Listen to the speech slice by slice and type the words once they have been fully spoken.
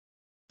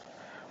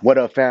What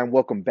up, fam?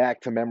 Welcome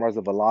back to Memoirs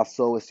of a Lost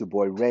Soul. It's your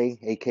boy Ray,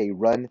 aka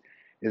Run.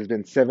 It's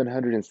been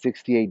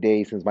 768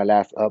 days since my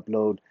last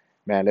upload.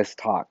 Man, let's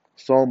talk.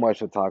 So much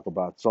to talk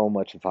about. So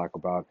much to talk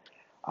about.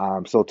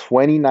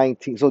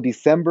 2019, so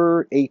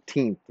December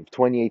 18th of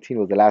 2018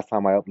 was the last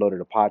time I uploaded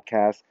a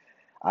podcast.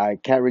 I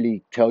can't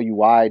really tell you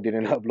why I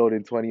didn't upload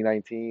in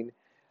 2019.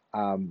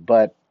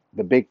 But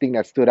the big thing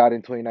that stood out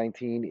in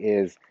 2019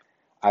 is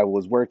I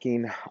was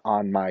working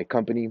on my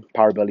company,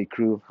 Power Belly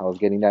Crew. I was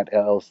getting that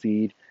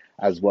LLC'd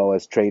as well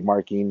as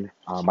trademarking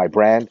my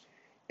brand.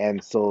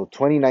 And so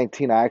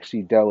 2019, I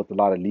actually dealt with a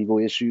lot of legal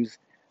issues.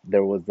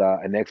 There was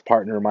an ex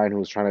partner of mine who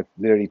was trying to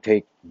literally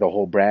take the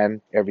whole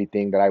brand,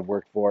 everything that I've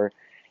worked for.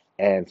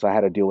 And so I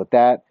had to deal with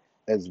that,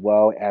 as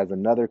well as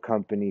another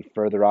company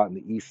further out in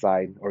the east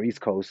side or east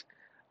coast,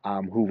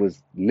 who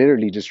was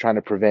literally just trying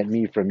to prevent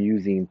me from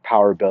using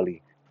Power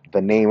Belly,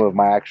 the name of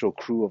my actual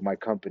crew of my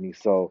company.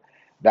 So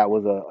that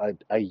was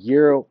a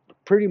year,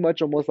 pretty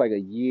much almost like a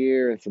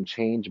year and some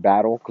change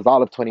battle, because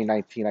all of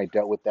 2019 I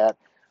dealt with that.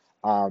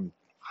 Um,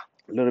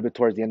 a little bit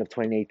towards the end of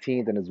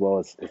 2018, and as well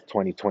as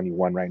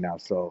 2021 right now.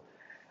 So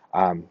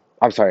I'm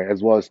sorry,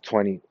 as well as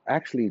 20,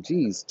 actually,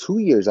 geez, 2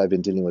 years I've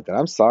been dealing with it.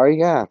 I'm sorry,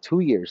 yeah, 2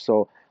 years.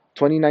 So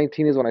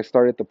 2019 is when I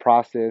started the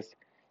process,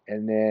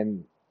 and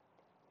then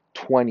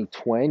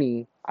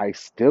 2020, I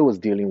still was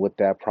dealing with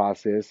that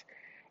process.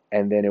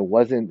 And then it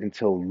wasn't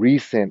until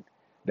recent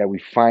that we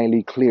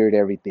finally cleared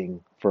everything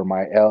for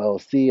my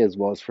LLC as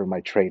well as for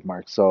my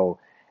trademark. So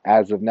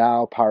as of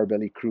now, Power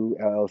Belly Crew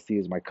LLC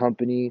is my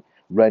company.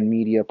 Run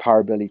Media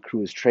Power Belly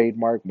Crew is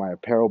trademark, my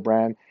apparel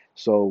brand.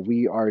 So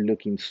we are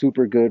looking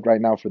super good right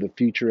now for the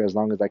future as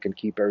long as I can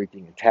keep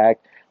everything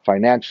intact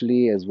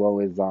financially as well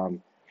as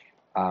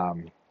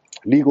um,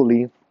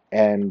 legally,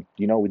 and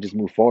we just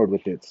move forward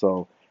with it.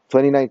 So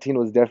 2019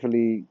 was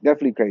definitely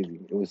crazy.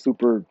 It was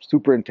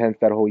super intense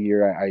that whole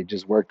year. I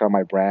just worked on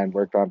my brand,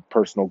 worked on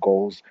personal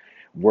goals,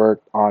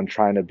 worked on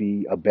trying to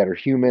be a better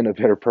human, a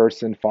better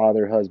person,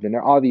 father, husband,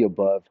 all the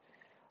above.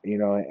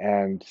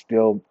 And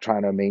still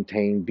trying to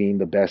maintain being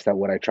the best at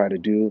what I try to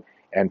do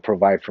and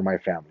provide for my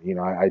family.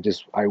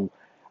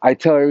 I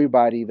tell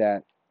everybody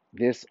that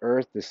this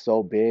earth is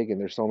so big and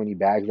there's so many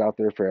bags out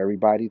there for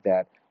everybody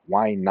that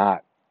why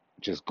not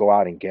just go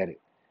out and get it?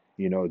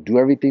 Do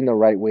everything the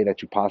right way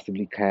that you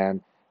possibly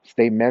can.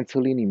 Stay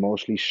mentally and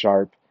emotionally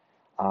sharp.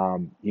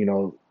 Um, you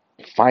know,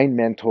 find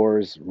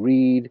mentors,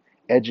 read,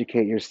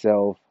 educate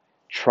yourself,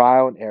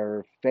 trial and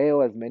error,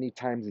 fail as many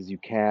times as you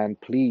can.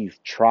 Please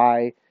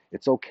try.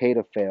 It's okay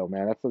to fail,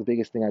 man. That's the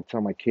biggest thing I tell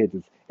my kids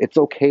is it's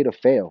okay to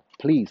fail.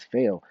 Please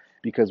fail.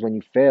 Because when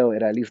you fail,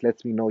 it at least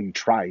lets me know you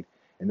tried.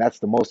 And that's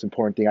the most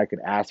important thing I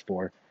could ask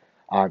for,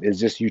 is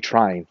just you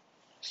trying.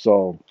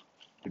 So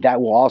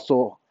that will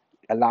also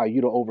allow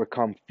you to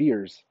overcome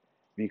fears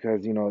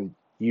because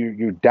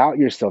you doubt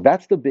yourself.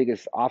 That's the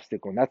biggest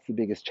obstacle, and that's the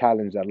biggest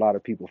challenge that a lot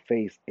of people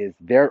face is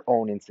their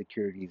own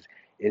insecurities,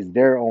 is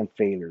their own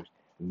failures,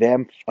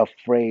 them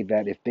afraid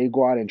that if they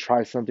go out and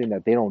try something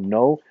that they don't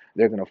know,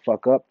 they're going to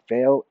fuck up,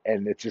 fail,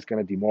 and it's just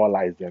going to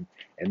demoralize them.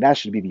 And that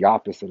should be the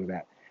opposite of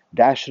that.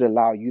 That should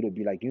allow you to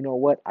be like, you know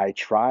what, I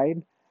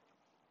tried,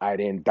 I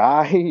didn't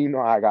die.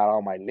 I got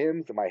all my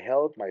limbs, my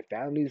health, my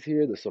family's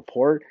here, the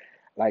support.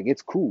 Like,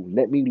 it's cool.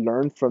 Let me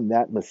learn from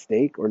that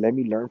mistake or let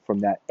me learn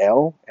from that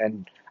L.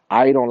 And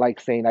I don't like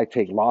saying I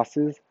take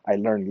losses, I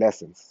learn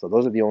lessons. So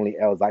those are the only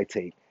L's I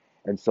take.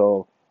 And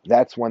so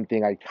that's one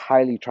thing I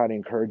highly try to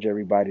encourage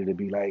everybody to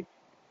be like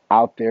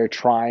out there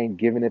trying,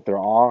 giving it their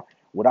all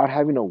without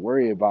having to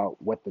worry about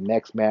what the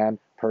next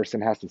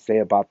person has to say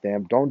about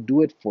them. Don't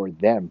do it for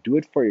them. Do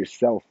it for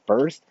yourself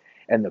first,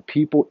 and the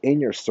people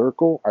in your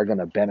circle are going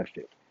to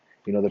benefit.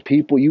 The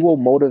people you will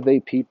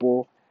motivate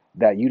people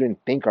that you didn't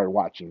think are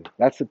watching.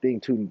 That's the thing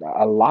too.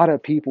 A lot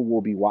of people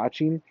will be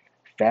watching,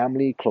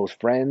 family, close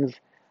friends,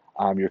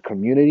 your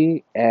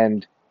community,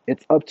 and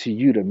it's up to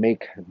you to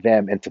make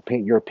them and to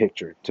paint your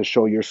picture, to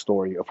show your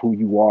story of who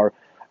you are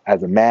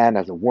as a man,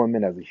 as a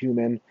woman, as a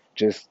human,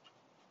 just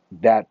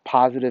that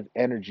positive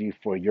energy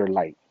for your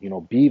light.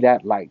 Be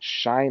that light.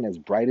 Shine as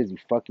bright as you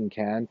fucking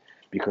can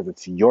because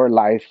it's your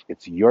life,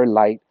 it's your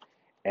light,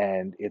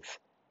 and it's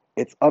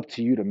up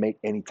to you to make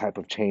any type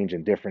of change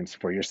and difference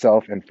for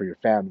yourself and for your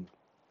family.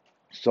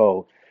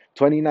 So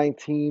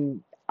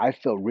 2019, I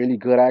felt really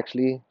good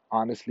actually.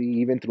 Honestly,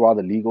 even through all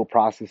the legal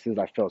processes,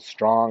 I felt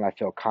strong. I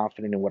felt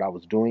confident in what I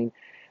was doing.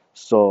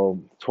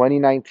 So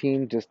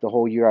 2019, just the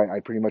whole year, I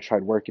pretty much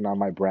tried working on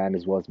my brand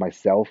as well as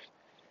myself.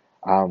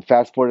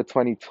 Fast forward to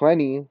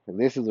 2020,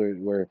 this is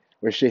where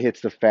shit hits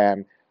the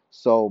fan.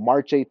 So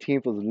March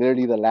 18th was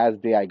literally the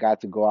last day I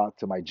got to go out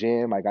to my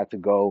gym. I got to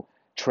go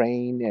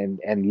train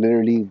and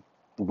literally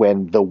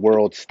when the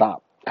world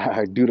stopped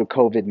due to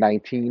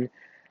COVID-19.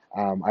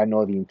 I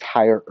know the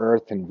entire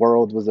earth and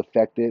world was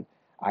affected.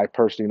 I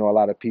personally know a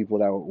lot of people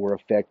that were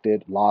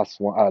affected,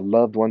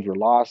 loved ones were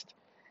lost,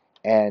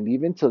 and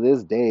even to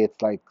this day,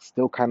 it's like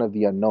still kind of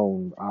the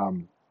unknown.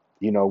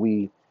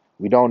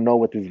 We don't know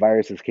what this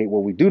virus is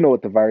capable. We do know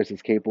what the virus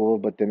is capable,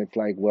 but then it's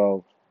like,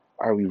 well,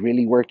 are we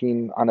really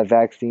working on a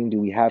vaccine?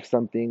 Do we have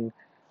something?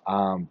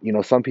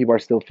 Some people are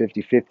still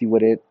 50-50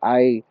 with it.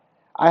 I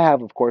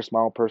have, of course, my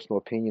own personal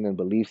opinion and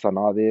beliefs on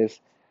all this.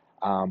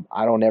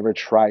 I don't ever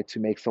try to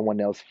make someone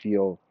else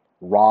feel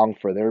wrong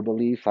for their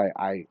beliefs.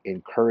 I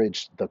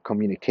encourage the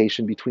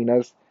communication between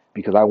us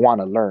because I want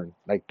to learn.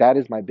 Like that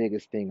is my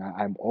biggest thing.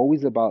 I'm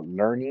always about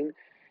learning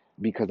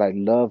because I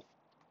love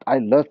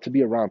to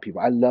be around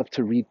people. I love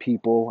to read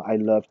people. I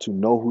love to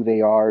know who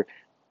they are,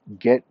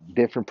 get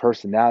different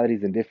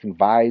personalities and different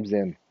vibes,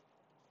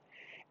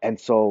 and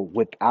so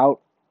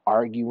without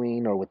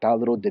arguing or without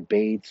little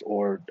debates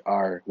or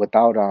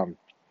without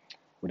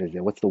what is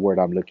it? What's the word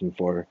I'm looking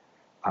for?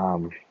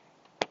 Um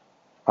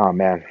oh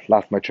man,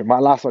 lost my train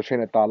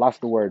of thought,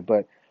 lost the word,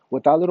 but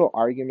without little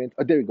arguments,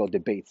 oh, there we go,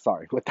 debates,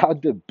 sorry. Without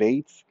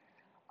debates,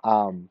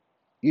 um,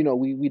 we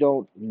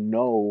don't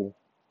know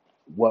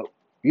what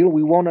we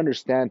won't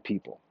understand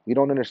people. We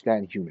don't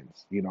understand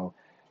humans.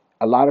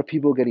 A lot of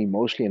people get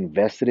emotionally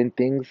invested in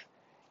things.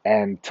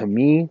 And to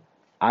me,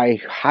 I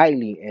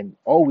highly and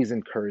always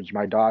encourage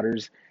my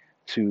daughters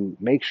to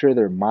make sure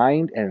their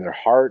mind and their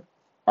heart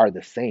are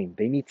the same.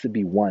 They need to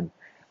be one.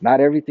 Not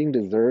everything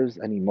deserves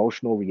an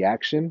emotional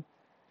reaction.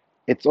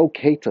 It's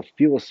okay to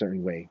feel a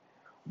certain way,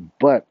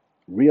 but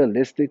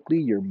realistically,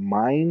 your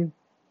mind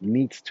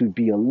needs to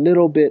be a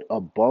little bit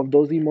above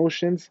those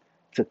emotions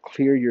to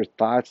clear your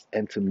thoughts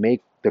and to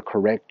make the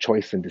correct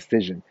choice and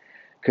decision.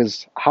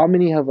 Because how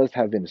many of us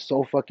have been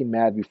so fucking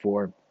mad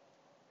before,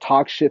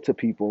 talk shit to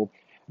people,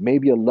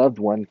 maybe a loved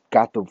one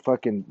got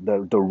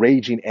the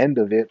raging end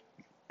of it,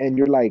 and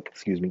you're like,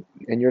 excuse me,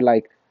 and you're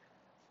like,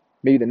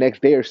 maybe the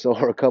next day or so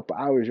or a couple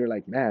hours, you're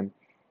like, man,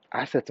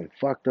 I said some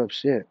fucked up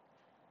shit,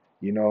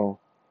 you know,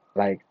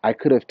 like I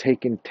could have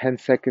taken 10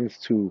 seconds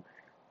to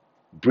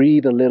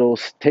breathe a little,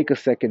 take a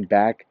second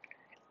back,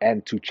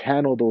 and to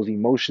channel those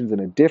emotions in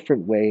a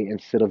different way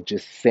instead of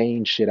just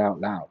saying shit out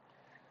loud.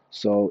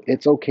 So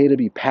it's okay to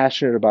be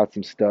passionate about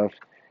some stuff,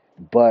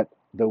 but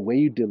the way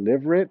you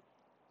deliver it,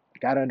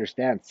 you gotta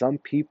understand some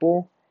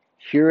people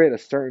hear it a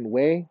certain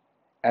way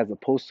as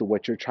opposed to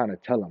what you're trying to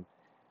tell them.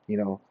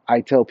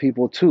 I tell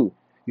people too,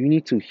 you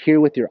need to hear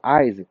with your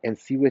eyes and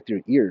see with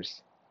your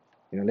ears.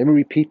 Let me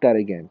repeat that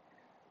again.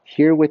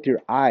 Hear with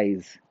your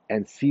eyes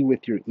and see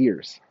with your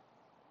ears.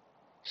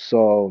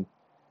 So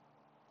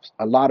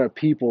a lot of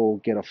people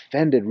get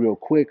offended real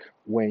quick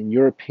when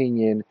your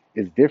opinion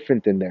is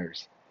different than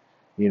theirs.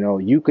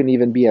 You can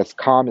even be as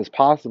calm as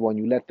possible and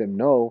you let them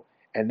know,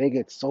 and they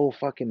get so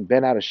fucking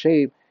bent out of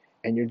shape,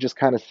 and you're just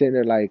kind of sitting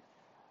there like,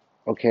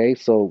 okay,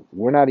 so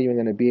we're not even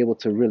going to be able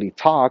to really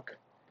talk.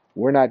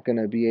 We're not going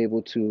to be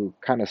able to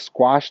kind of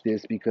squash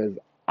this because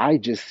I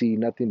just see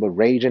nothing but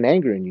rage and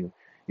anger in you.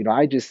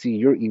 I just see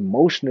you're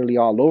emotionally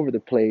all over the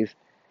place,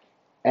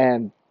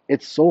 and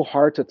it's so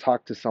hard to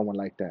talk to someone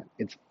like that.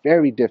 It's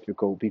very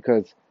difficult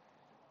because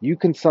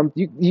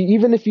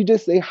even if you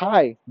just say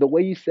hi, the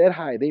way you said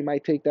hi, they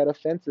might take that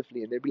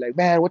offensively and they'd be like,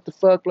 man, what the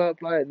fuck, blah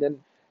blah. And then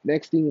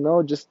next thing you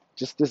know, just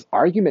this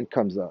argument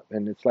comes up,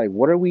 and it's like,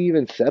 what are we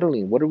even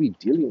settling? What are we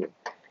dealing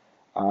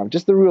with?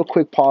 Just a real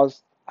quick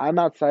pause. I'm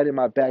outside in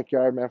my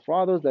backyard, man. For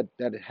all those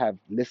that have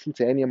listened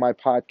to any of my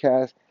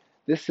podcasts,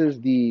 this is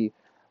the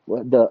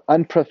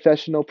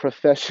unprofessional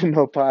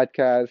professional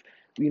podcast.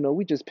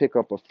 We just pick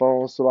up a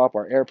phone, swap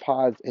our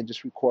AirPods, and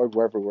just record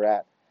wherever we're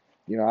at.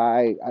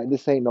 I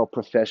this ain't no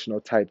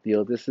professional type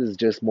deal. This is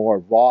just more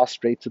raw,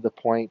 straight to the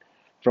point,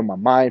 from my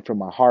mind, from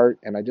my heart,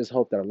 and I just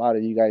hope that a lot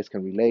of you guys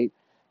can relate,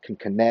 can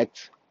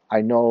connect.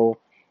 I know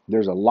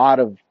there's a lot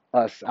of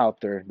us out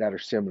there that are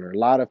similar. A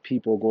lot of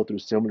people go through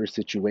similar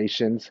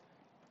situations,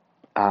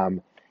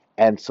 um,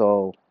 and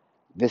so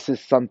this is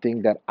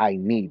something that I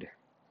need.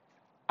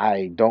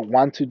 I don't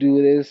want to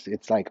do this.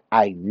 It's like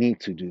I need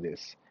to do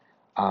this.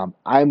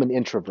 I'm an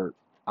introvert.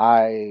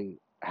 I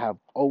have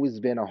always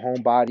been a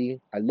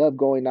homebody. I love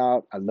going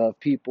out. I love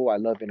people. I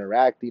love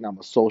interacting. I'm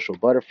a social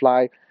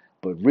butterfly.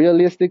 But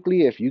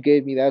realistically, if you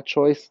gave me that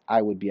choice,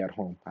 I would be at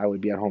home. I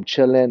would be at home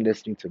chilling,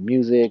 listening to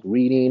music,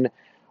 reading,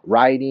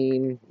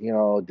 writing,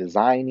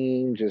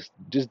 designing, just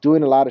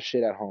doing a lot of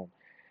shit at home.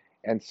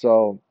 And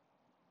so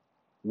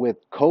with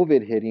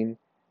COVID hitting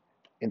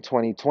in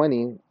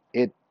 2020,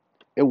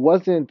 it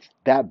wasn't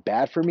that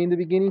bad for me in the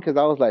beginning because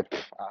I was like,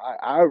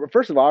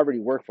 first of all, I already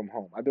work from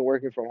home. I've been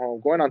working from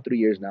home going on 3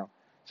 years now.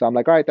 So I'm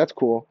like, all right, that's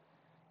cool.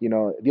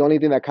 The only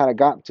thing that kind of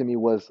got to me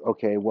was,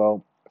 okay,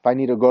 well, if I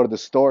need to go to the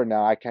store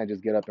now, I can't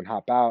just get up and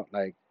hop out.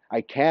 Like, I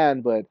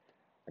can, but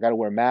I got to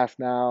wear a mask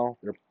now.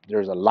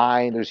 There's a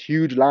line, there's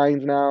huge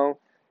lines now.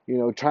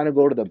 Trying to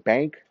go to the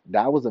bank,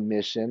 that was a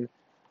mission.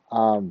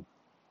 Um,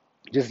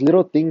 just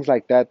little things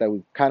like that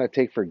we kind of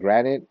take for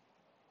granted.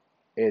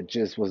 It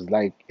just was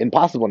like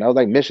impossible. And I was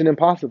like, mission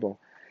impossible.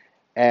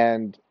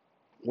 And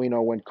when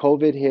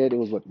COVID hit, it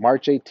was what,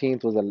 March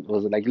 18th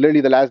was like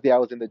literally the last day I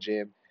was in the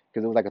gym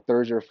because it was like a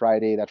Thursday or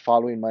Friday. That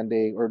following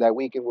Monday or that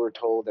weekend, we were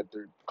told that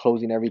they're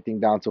closing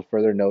everything down till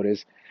further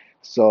notice.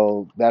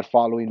 So that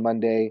following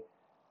Monday,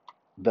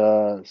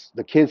 the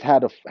kids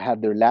had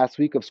their last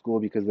week of school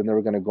because then they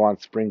were going to go on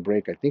spring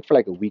break, I think for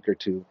like a week or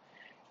two.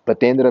 but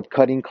they ended up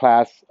cutting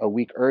class a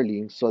week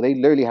early, so they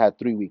literally had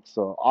 3 weeks.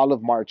 So all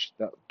of March,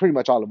 pretty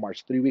much all of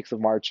March, 3 weeks of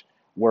March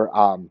were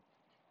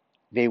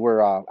they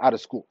were out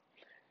of school.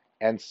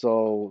 And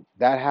so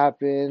that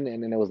happened,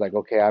 and then it was like,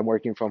 okay, I'm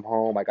working from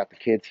home. I got the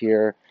kids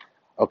here.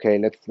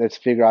 Okay, let's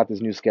figure out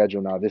this new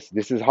schedule now.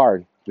 This is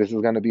hard. This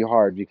is gonna be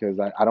hard because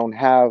I don't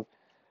have,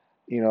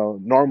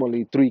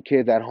 normally 3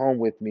 kids at home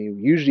with me.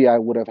 Usually I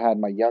would have had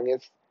my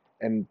youngest.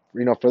 And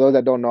for those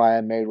that don't know, I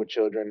am married with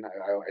children.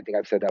 I think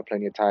I've said that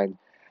plenty of times.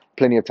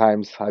 Plenty of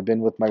times. I've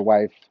been with my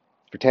wife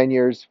for 10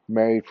 years,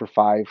 married for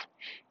 5.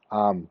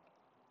 Um,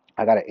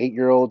 I got an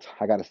 8-year old,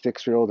 I got a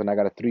 6-year old, and I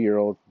got a 3-year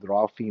old. They're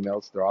all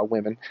females. They're all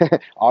women,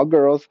 all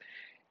girls.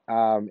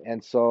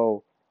 And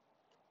so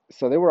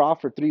they were off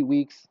for 3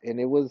 weeks, and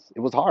it was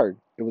hard.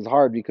 It was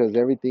hard because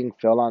everything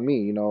fell on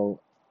me.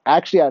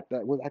 Actually,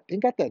 I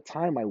think at that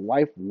time my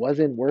wife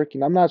wasn't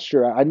working. I'm not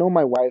sure. I know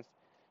my wife.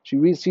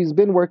 She's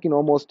been working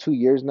almost 2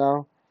 years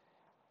now.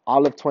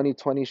 All of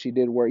 2020 she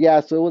did work.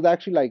 Yeah, so it was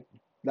actually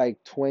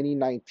like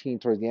 2019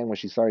 towards the end when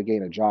she started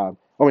getting a job,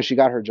 or when she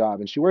got her job,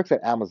 and she works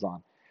at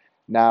Amazon.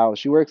 Now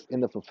she works in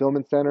the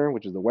fulfillment center,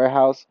 which is the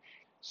warehouse.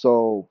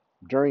 So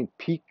during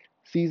peak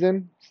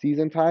season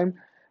time,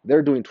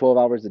 they're doing 12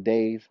 hours a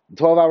day.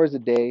 12 hours a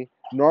day.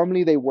 Um,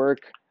 normally they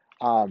work,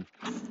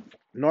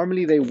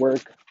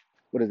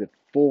 what is it,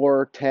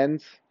 4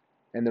 10s,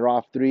 and they're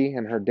off 3,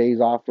 and her days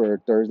off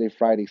are Thursday,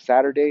 Friday,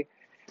 Saturday.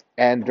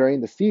 And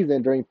during the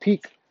season, during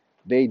peak,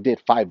 they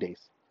did 5 days,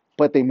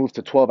 but they moved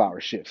to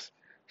 12-hour shifts.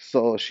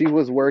 So she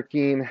was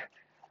working,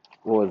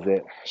 what was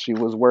it? She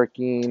was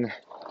working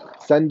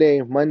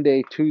Sunday,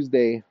 Monday,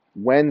 Tuesday,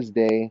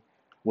 Wednesday,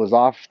 was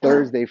off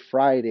Thursday,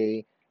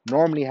 Friday,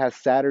 normally has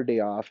Saturday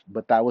off,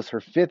 but that was her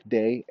 5th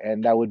day,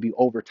 and that would be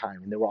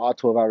overtime. And they were all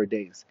 12-hour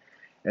days.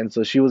 And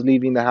so she was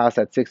leaving the house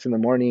at 6 in the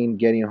morning,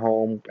 getting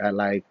home at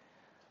like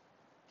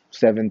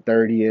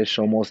 7:30 ish,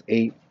 almost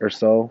 8 or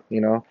so. She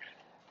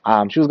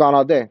was gone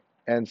all day.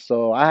 And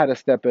so I had to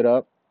step it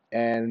up,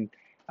 and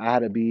I had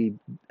to be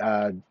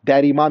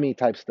daddy mommy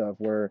type stuff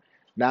where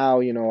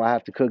now, I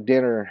have to cook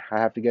dinner. I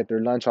have to get their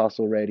lunch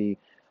also ready.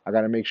 I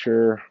got to make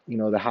sure,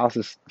 the house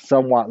is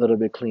somewhat a little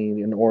bit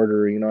clean in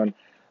order. And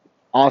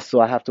also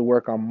I have to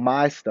work on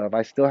my stuff.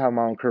 I still have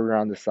my own career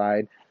on the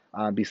side,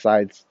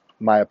 besides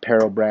my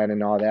apparel brand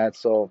and all that.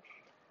 So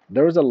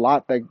there was a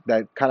lot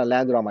that kind of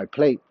landed on my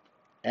plate.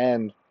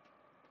 And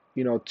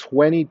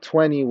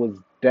 2020 was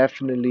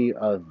definitely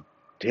a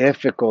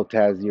difficult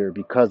as year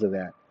because of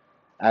that.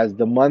 As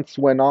the months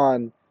went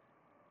on,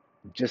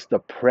 just the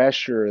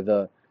pressure,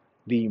 the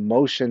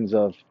emotions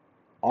of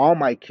all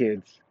my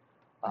kids,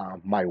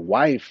 my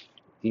wife,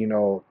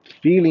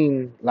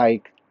 feeling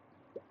like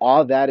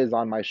all that is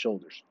on my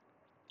shoulders.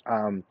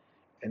 Um,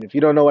 and if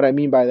you don't know what I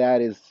mean by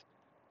that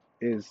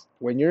is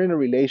when you're in a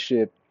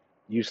relationship,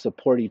 you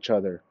support each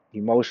other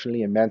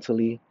emotionally and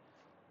mentally,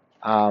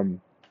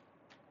 um,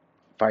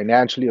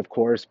 financially, of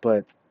course.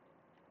 But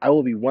I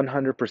will be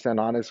 100%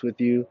 honest with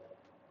you.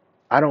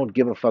 I don't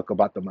give a fuck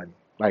about the money.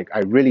 Like, I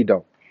really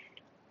don't.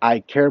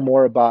 I care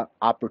more about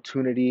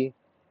opportunity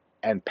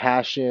and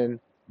passion,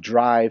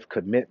 drive,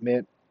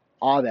 commitment,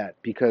 all that.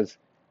 Because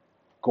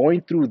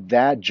going through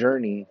that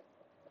journey,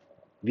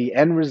 the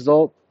end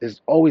result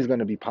is always going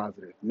to be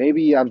positive.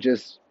 Maybe I'm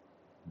just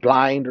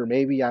blind, or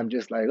maybe I'm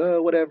just like,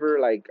 oh, whatever.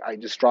 Like, I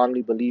just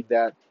strongly believe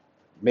that.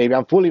 Maybe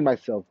I'm fooling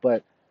myself,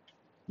 but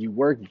you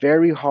work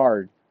very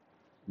hard,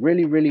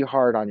 really, really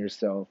hard on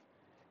yourself,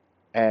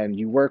 and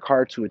you work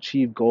hard to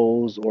achieve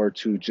goals or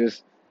to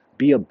just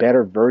be a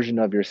better version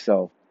of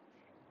yourself.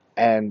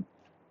 And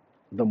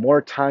the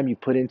more time you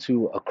put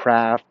into a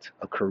craft,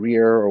 a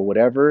career, or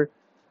whatever,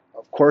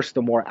 of course,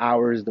 the more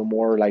hours, the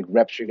more like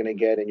reps you're gonna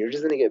get, and you're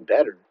just gonna get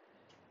better.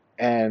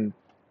 And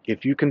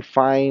if you can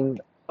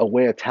find a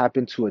way to tap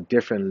into a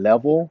different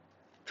level,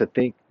 to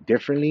think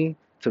differently,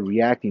 to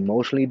react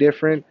emotionally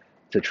different,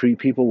 to treat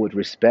people with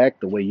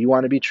respect the way you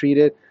want to be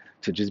treated,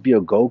 to just be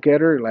a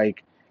go-getter,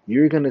 like,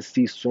 you're gonna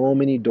see so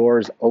many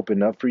doors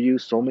open up for you,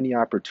 so many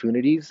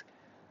opportunities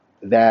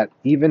that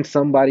even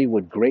somebody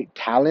with great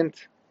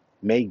talent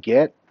may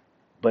get.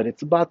 But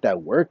it's about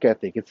that work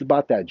ethic. It's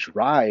about that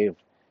drive.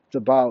 It's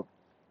about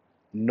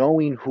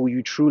knowing who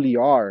you truly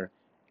are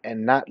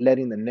and not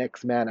letting the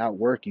next man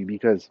outwork you,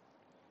 because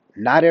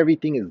not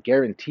everything is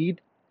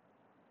guaranteed,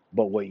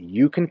 but what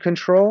you can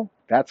control,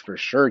 that's for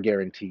sure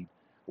guaranteed.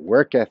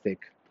 Work ethic,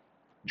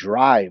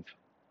 drive,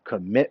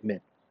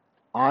 commitment,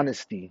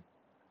 honesty,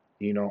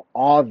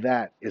 all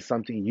that is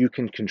something you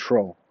can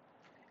control.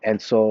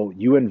 And so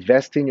you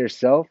invest in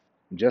yourself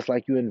just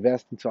like you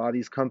invest into all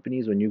these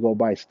companies. When you go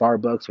buy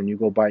Starbucks, when you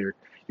go buy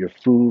your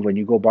food, when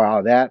you go buy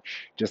all that,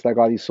 just like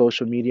all these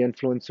social media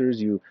influencers,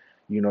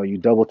 you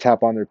double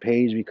tap on their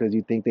page because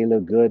you think they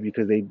look good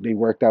because they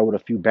worked out with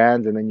a few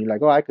bands, and then you're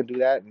like, oh, I could do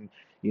that. And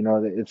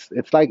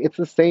it's like it's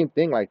the same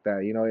thing like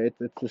that.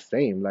 It's the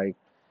same. Like,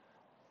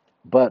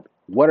 but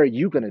what are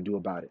you going to do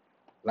about it?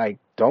 Like,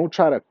 don't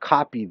try to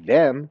copy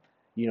them.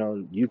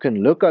 You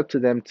can look up to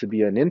them to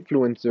be an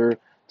influencer,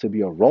 to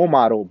be a role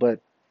model, but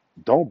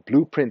don't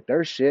blueprint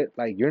their shit.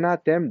 Like, you're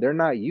not them, they're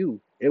not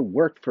you. it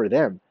worked for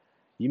them.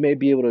 You may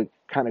be able to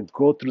kind of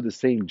go through the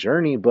same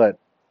journey, but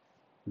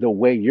the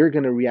way you're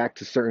going to react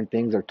to certain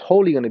things are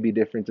totally going to be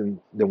different than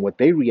what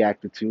they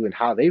reacted to and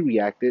how they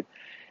reacted.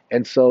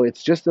 And so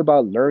it's just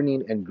about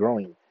learning and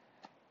growing.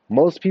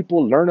 Most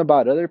people learn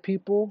about other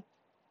people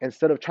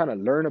instead of trying to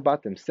learn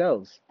about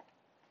themselves.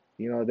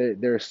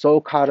 They're so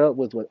caught up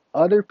with what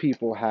other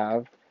people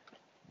have,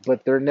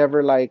 but they're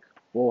never like,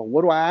 well,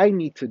 what do I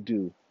need to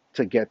do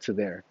to get to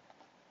there?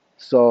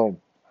 So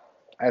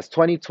as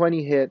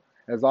 2020 hit,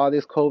 as all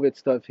this COVID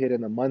stuff hit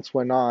and the months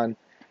went on,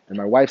 and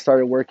my wife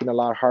started working a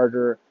lot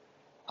harder,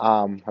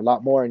 a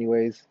lot more,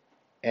 anyways,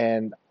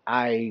 and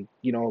I,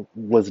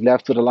 was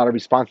left with a lot of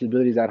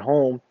responsibilities at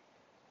home.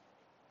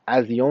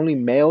 As the only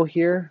male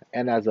here,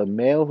 and as a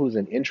male who's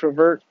an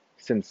introvert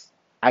since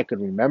I could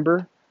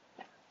remember,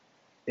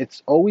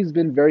 it's always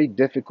been very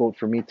difficult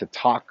for me to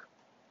talk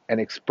and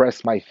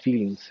express my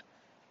feelings.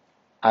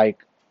 I,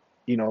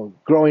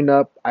 growing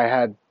up, I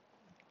had,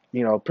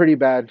 pretty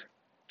bad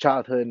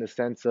childhood in the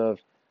sense of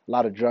a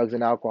lot of drugs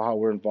and alcohol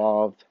were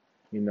involved,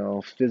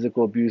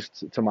 physical abuse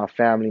to my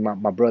family,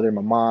 my brother,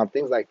 my mom,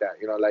 things like that,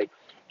 like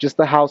just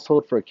the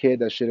household for a kid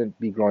that shouldn't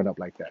be growing up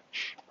like that.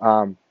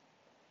 Um,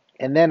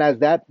 and then as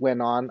that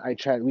went on,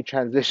 we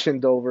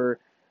transitioned over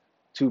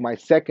to my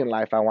second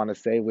life, I want to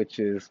say, which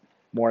is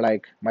more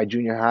like my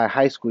junior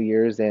high school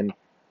years. And,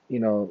 you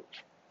know,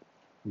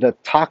 the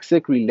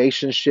toxic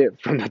relationship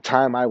from the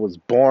time I was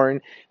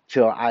born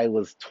till I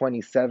was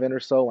 27 or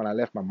so when I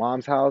left my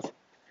mom's house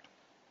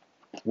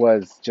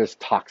was just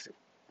toxic.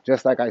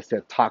 Just like I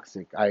said,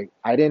 toxic. I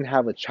didn't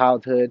have a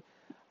childhood,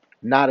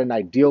 not an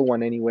ideal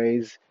one,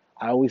 anyways.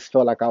 I always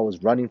felt like I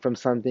was running from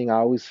something. I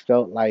always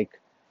felt like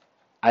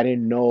I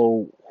didn't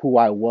know who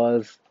I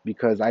was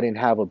because I didn't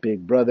have a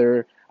big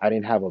brother. I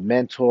didn't have a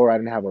mentor. I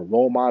didn't have a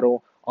role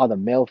model. All the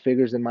male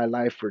figures in my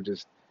life were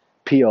just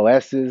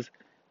POSs.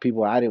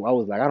 People I didn't. I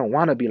was like, I don't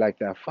want to be like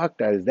that. Fuck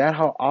that. Is that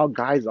how all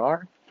guys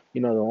are?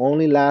 The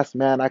only last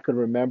man I could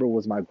remember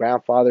was my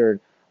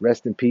grandfather.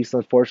 Rest in peace.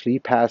 Unfortunately, he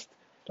passed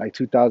like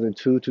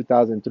 2002,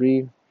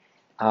 2003.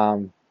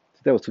 That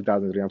was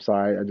 2003. I'm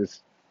sorry. I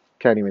just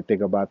can't even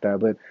think about that.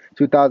 But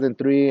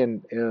 2003,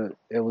 and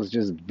it was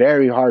just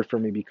very hard for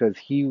me because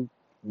he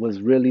was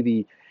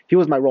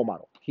my role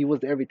model. He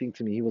was everything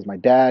to me. He was my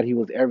dad. He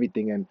was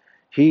everything, and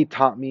he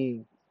taught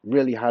me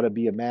really how to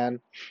be a man.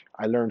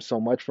 I learned so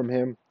much from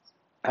him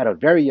at a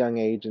very young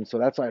age, and so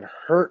that's why it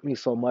hurt me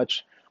so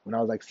much when I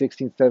was like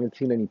 16,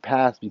 17, and he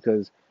passed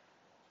because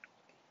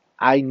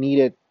I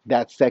needed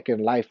that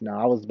second life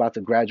now. I was about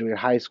to graduate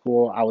high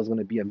school. I was going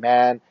to be a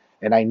man,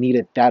 and I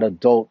needed that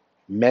adult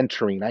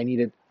mentoring. I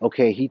needed,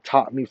 okay, he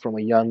taught me from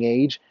a young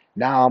age.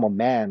 Now I'm a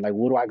man. Like,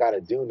 what do I got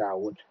to do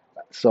now?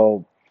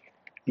 So,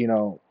 you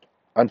know,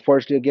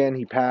 unfortunately, again,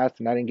 he passed,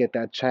 and I didn't get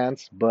that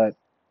chance. But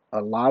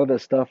a lot of the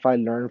stuff I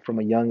learned from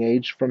a young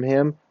age from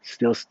him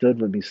still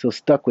stood with me, still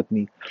stuck with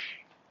me.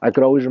 I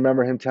could always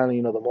remember him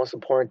telling, the most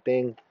important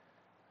thing,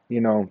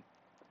 you know,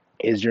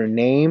 is your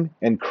name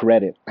and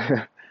credit.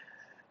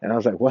 And I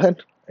was like,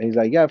 what? And he's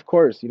like, yeah, of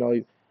course.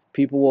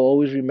 People will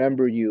always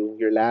remember you,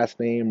 your last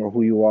name or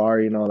who you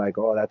are. Like,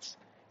 oh, that's,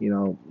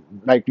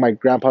 like my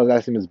grandpa's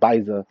last name is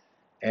Baiza,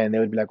 and they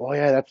would be like, oh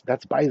yeah,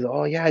 that's Baiza.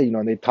 Oh yeah,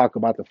 and they talk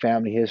about the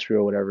family history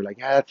or whatever. Like,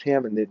 yeah, that's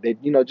him, and they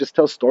just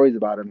tell stories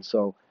about him.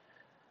 So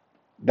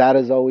that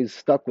has always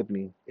stuck with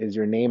me is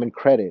your name and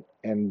credit.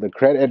 And the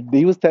credit. And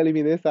he was telling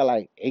me this at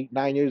like 8,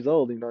 9 years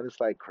old. It's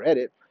like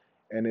credit,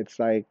 and it's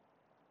like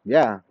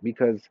yeah,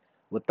 because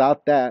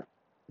without that,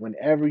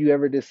 whenever you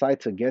ever decide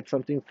to get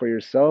something for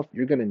yourself,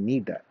 you're gonna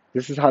need that.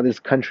 This is how this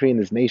country and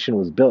this nation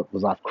was built,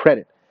 was off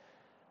credit.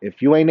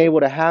 If you ain't able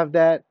to have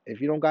that,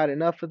 if you don't got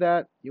enough of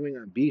that, you ain't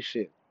gonna be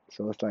shit.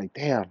 So it's like,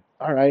 damn,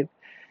 all right.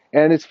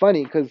 And it's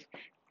funny because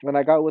when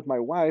I got with my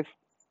wife,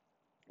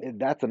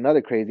 that's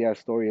another crazy ass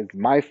story. Is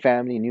my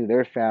family knew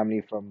their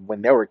family from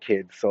when they were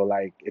kids. So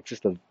like, it's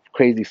just a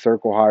crazy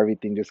circle how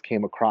everything just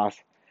came across.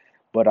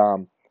 But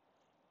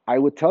I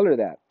would tell her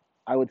that.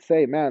 I would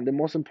say, man, the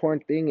most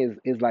important thing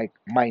is like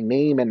my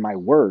name and my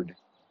word.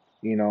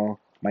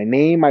 My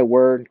name, my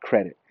word,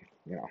 credit.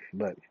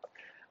 But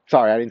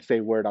sorry, I didn't say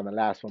word on the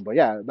last one. But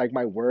yeah, like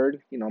my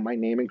word, my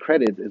name and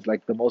credit is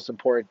like the most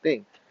important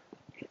thing.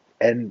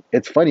 And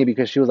it's funny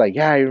because she was like,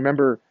 yeah, I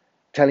remember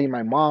telling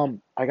my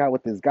mom I got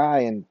with this guy,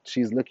 and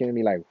she's looking at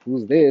me like,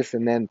 who's this?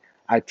 And then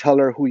I tell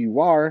her who you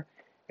are,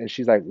 and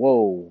she's like,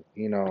 whoa,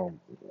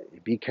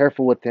 be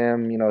careful with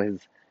him.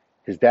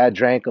 His dad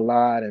drank a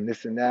lot and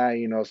this and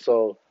that.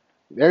 So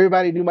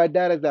everybody knew my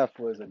dad as that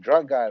for as a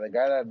drunk guy, the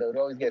guy that would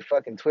always get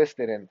fucking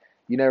twisted, and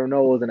you never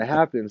know what was gonna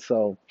happen.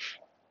 So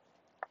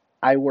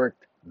I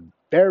worked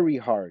very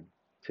hard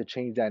to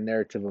change that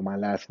narrative of my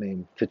last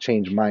name, to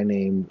change my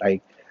name,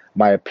 like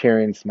my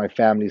appearance, my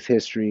family's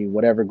history,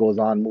 whatever goes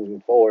on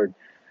moving forward.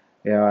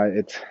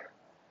 It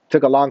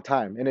took a long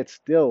time, and it's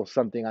still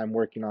something I'm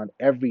working on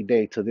every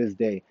day to this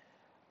day.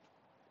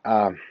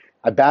 Um,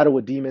 I battle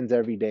with demons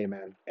every day,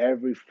 man.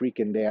 Every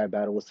freaking day I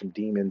battle with some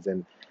demons,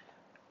 and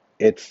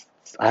it's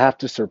I have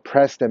to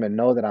suppress them and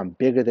know that I'm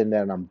bigger than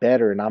that and I'm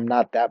better and I'm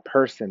not that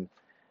person.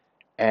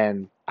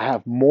 and I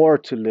have more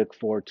to look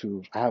forward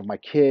to. I have my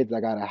kids, I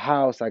got a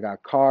house, I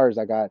got cars,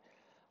 I got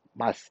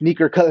my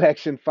sneaker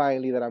collection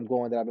finally that I've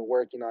been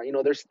working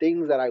on. There's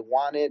things that I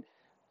wanted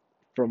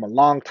from a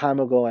long time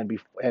ago,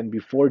 and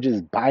before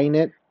just buying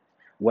it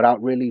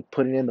without really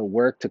putting in the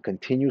work to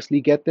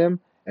continuously get them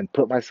and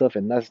put myself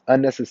in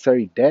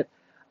unnecessary debt,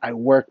 I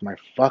worked my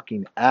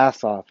fucking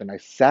ass off and I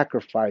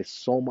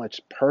sacrificed so much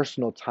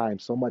personal time,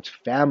 so much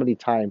family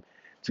time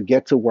to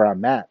get to where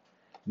I'm at.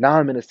 Now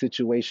I'm in a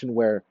situation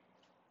where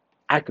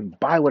I can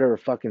buy whatever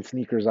fucking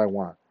sneakers I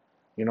want.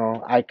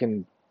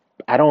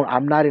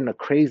 I'm not in a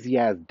crazy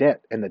ass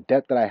debt, and the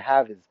debt that I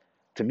have is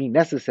to me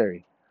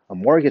necessary. A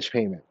mortgage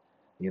payment,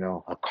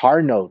 a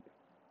car note,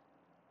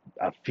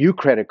 a few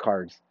credit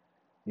cards,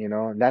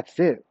 and that's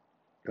it.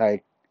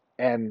 Like,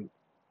 and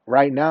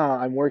right now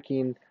I'm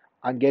working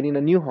on getting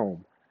a new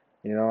home.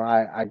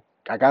 I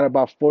got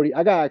about 40,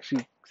 I got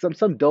actually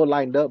some dough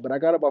lined up, but I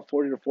got about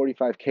 40 to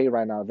 45K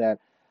right now that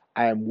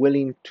I am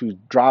willing to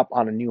drop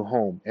on a new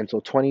home. And so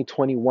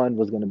 2021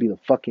 was going to be the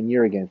fucking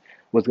year again,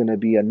 was going to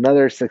be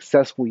another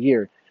successful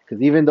year.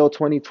 Because even though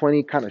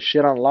 2020 kind of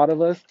shit on a lot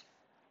of us,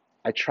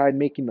 I tried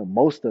making the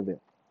most of it.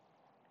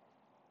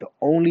 The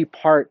only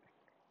part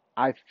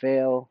I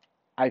fail,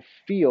 I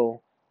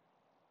feel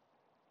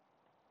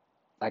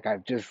like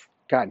I've just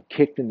gotten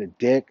kicked in the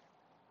dick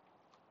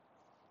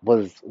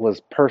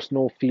was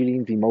personal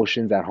feelings,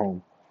 emotions at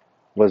home.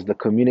 Was the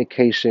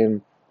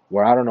communication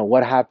where I don't know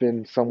what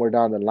happened somewhere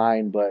down the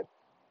line, but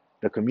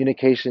the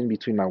communication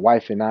between my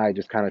wife and I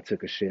just kind of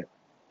took a shit.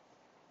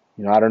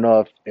 I don't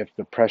know if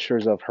the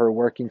pressures of her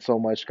working so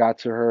much got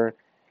to her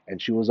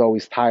and she was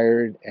always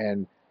tired,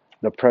 and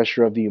the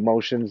pressure of the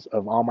emotions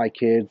of all my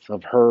kids,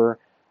 of her,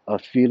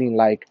 of feeling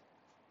like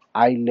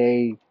I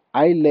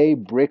lay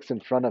bricks in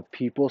front of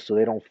people so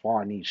they don't fall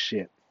and eat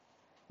shit.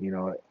 You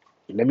know,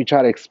 Let me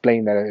try to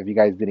explain that if you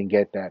guys didn't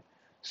get that.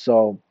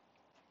 So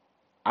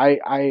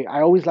I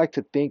always like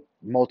to think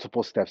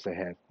multiple steps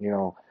ahead.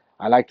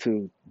 I like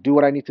to do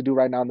what I need to do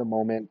right now in the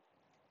moment,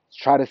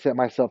 try to set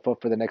myself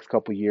up for the next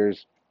couple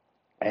years,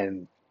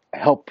 and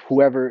help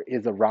whoever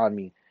is around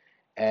me.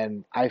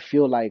 And I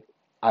feel like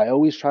I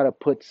always try to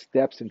put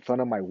steps in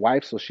front of my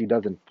wife so she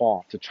doesn't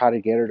fall, to try to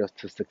get her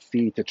to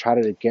succeed, to try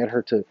to get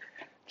her to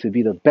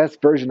be the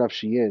best version of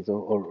she is,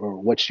 or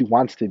what she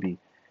wants to be.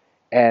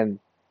 And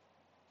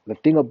the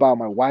thing about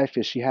my wife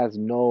is she has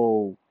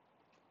no,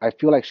 I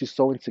feel like she's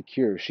so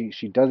insecure.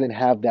 She doesn't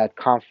have that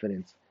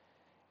confidence.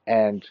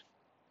 And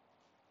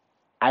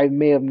I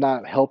may have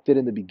not helped it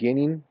in the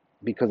beginning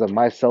because of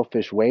my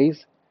selfish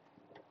ways,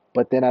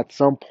 but then at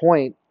some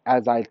point,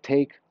 as I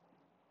take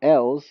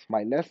L's,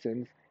 my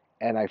lessons,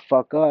 and I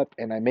fuck up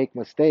and I make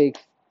mistakes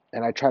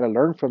and I try to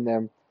learn from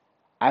them,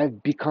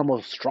 I've become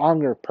a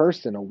stronger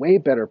person, a way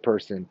better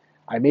person.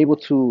 I'm able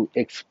to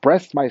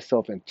express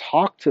myself and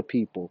talk to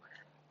people,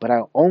 but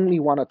I only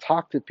want to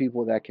talk to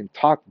people that can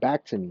talk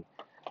back to me,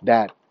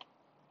 that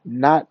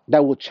not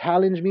that will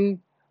challenge me,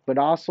 but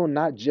also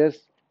not just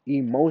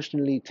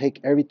emotionally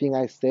take everything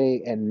I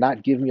say and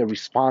not give me a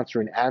response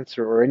or an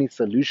answer or any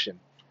solution.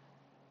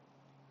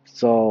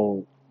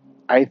 So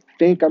I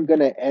think I'm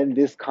gonna end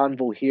this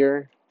convo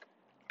here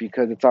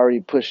because it's already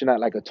pushing at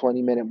like a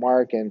 20-minute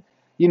mark. And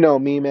you know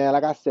me, man,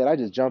 like I said, I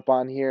just jump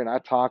on here and I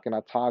talk,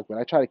 but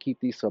I try to keep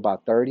these to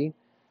about 30.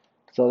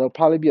 So there'll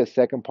probably be a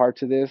second part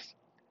to this.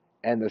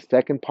 And the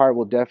second part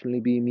will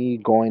definitely be me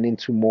going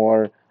into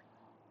more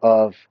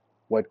of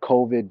what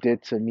COVID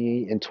did to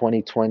me in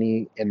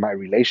 2020 in my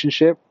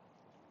relationship,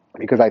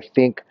 because I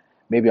think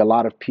maybe a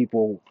lot of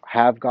people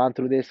have gone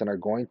through this and are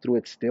going through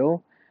it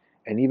still.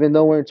 And even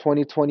though we're in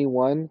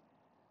 2021,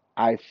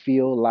 I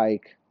feel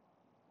like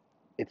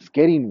it's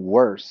getting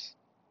worse,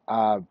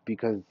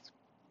 because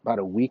about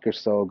a week or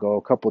so ago,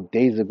 a couple of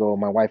days ago,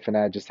 my wife and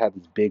I just had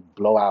this big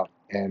blowout,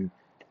 and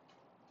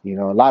a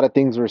lot of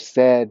things were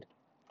said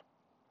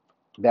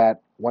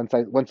that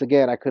once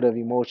again I could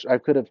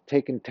have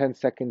taken 10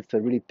 seconds to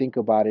really think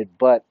about it,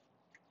 but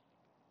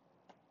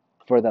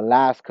for the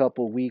last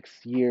couple of weeks,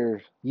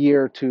 year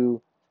or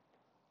two,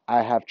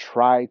 I have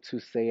tried to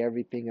say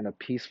everything in a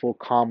peaceful,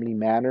 calmly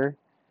manner.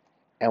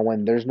 And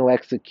when there's no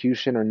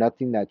execution or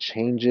nothing that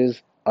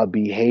changes a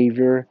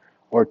behavior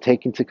or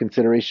take into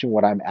consideration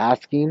what I'm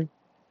asking,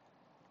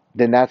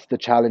 then that's the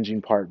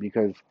challenging part,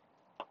 because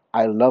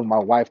I love my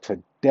wife to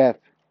death,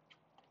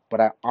 but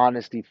I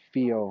honestly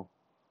feel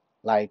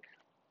like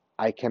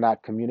I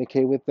cannot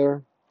communicate with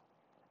her,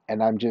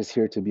 and I'm just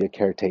here to be a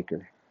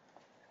caretaker.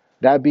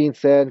 That being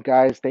said,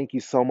 guys, thank you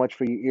so much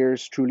for your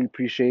ears. Truly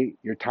appreciate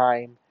your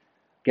time.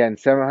 Again,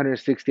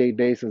 768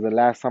 days is the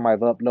last time I've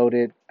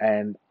uploaded,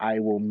 and I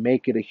will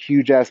make it a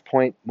huge ass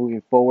point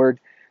moving forward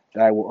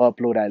that I will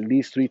upload at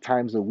least 3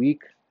 times a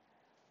week.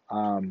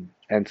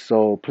 And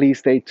so please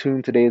stay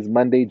tuned. Today is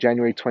Monday,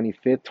 January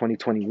 25th,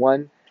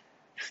 2021.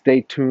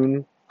 Stay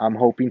tuned. I'm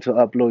hoping to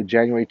upload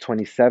January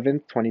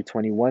 27th,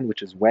 2021,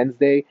 which is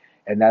Wednesday,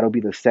 and that'll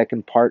be the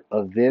second part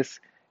of this.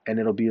 And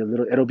it'll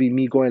be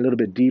me going a little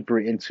bit deeper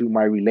into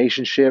my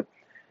relationship,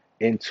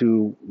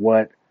 into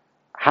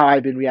how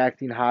I've been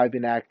reacting, how I've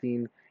been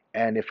acting,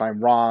 and if I'm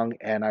wrong,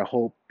 and I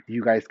hope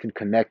you guys can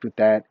connect with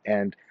that.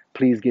 And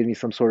please give me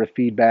some sort of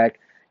feedback.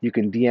 You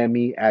can DM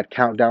me at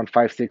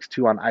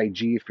countdown562 on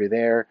IG if you're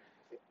there.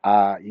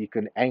 You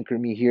can anchor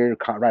me here,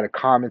 write a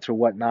comment or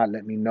whatnot.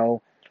 Let me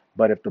know.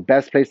 But if the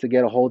best place to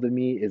get a hold of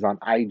me is on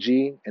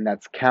IG, and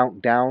that's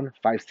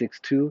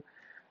countdown562,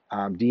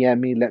 DM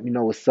me. Let me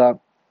know what's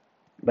up.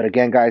 But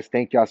again, guys,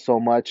 thank y'all so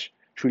much.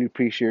 Truly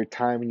appreciate your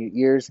time and your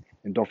ears.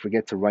 And don't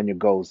forget to run your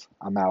goals.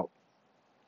 I'm out.